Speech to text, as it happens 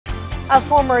A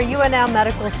former UNM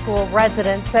medical school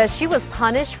resident says she was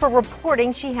punished for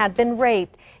reporting she had been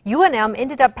raped. UNM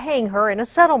ended up paying her in a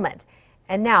settlement.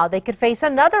 And now they could face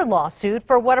another lawsuit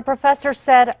for what a professor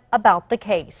said about the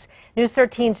case. News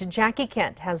 13's Jackie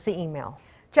Kent has the email.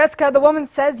 Jessica, the woman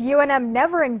says UNM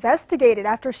never investigated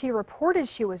after she reported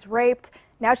she was raped.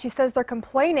 Now she says they're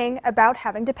complaining about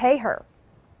having to pay her.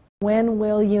 When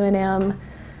will UNM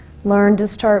learn to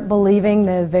start believing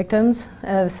the victims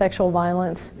of sexual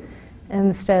violence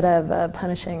instead of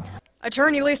punishing?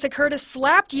 Attorney Lisa Curtis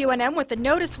slapped UNM with a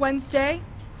notice Wednesday,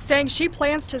 saying she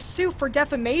plans to sue for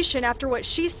defamation after what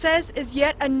she says is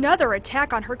yet another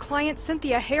attack on her client,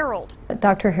 Cynthia Harold.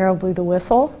 Dr. Harold blew the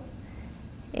whistle,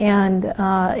 and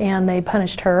they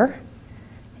punished her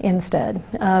instead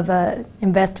of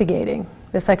investigating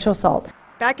the sexual assault.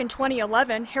 Back in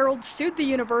 2011, Harold sued the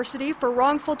university for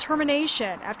wrongful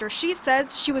termination after she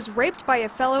says she was raped by a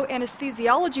fellow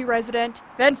anesthesiology resident,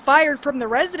 then fired from the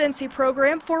residency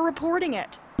program for reporting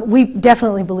it. We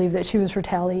definitely believe that she was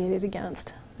retaliated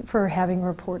against for having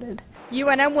reported.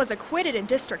 UNM was acquitted in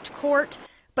district court,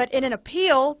 but in an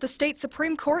appeal, the state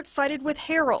Supreme Court sided with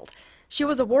Harold. She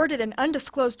was awarded an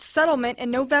undisclosed settlement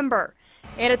in November.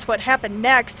 And it's what happened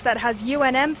next that has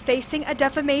UNM facing a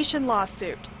defamation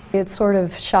lawsuit. It's sort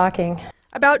of shocking.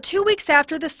 About 2 weeks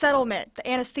after the settlement, the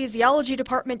anesthesiology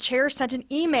department chair sent an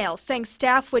email saying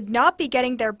staff would not be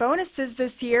getting their bonuses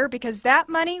this year because that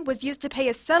money was used to pay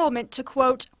a settlement to,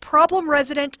 quote, problem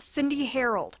resident Cindy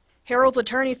Harold. Harold's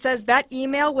attorney says that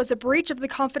email was a breach of the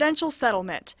confidential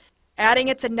settlement, adding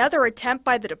it's another attempt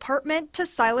by the department to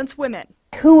silence women.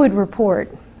 Who would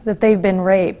report that they've been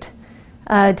raped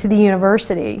to the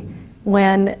university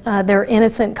when their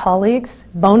innocent colleagues'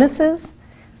 bonuses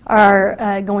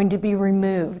are going to be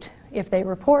removed if they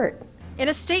report? In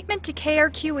a statement to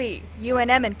KRQE,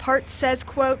 UNM in part says,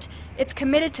 quote, it's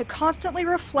committed to constantly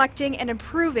reflecting and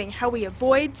improving how we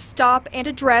avoid, stop, and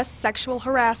address sexual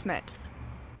harassment.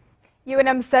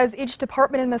 UNM says each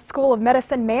department in the School of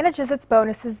Medicine manages its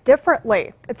bonuses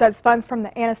differently. It says funds from the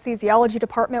anesthesiology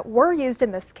department were used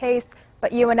in this case,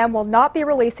 but UNM will not be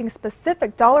releasing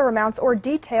specific dollar amounts or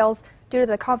details due to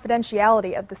the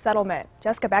confidentiality of the settlement.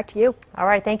 Jessica, back to you. All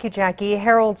right, thank you, Jackie.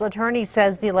 Harold's attorney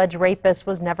says the alleged rapist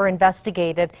was never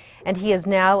investigated, and he is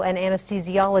now an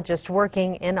anesthesiologist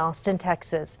working in Austin,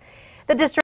 Texas. The district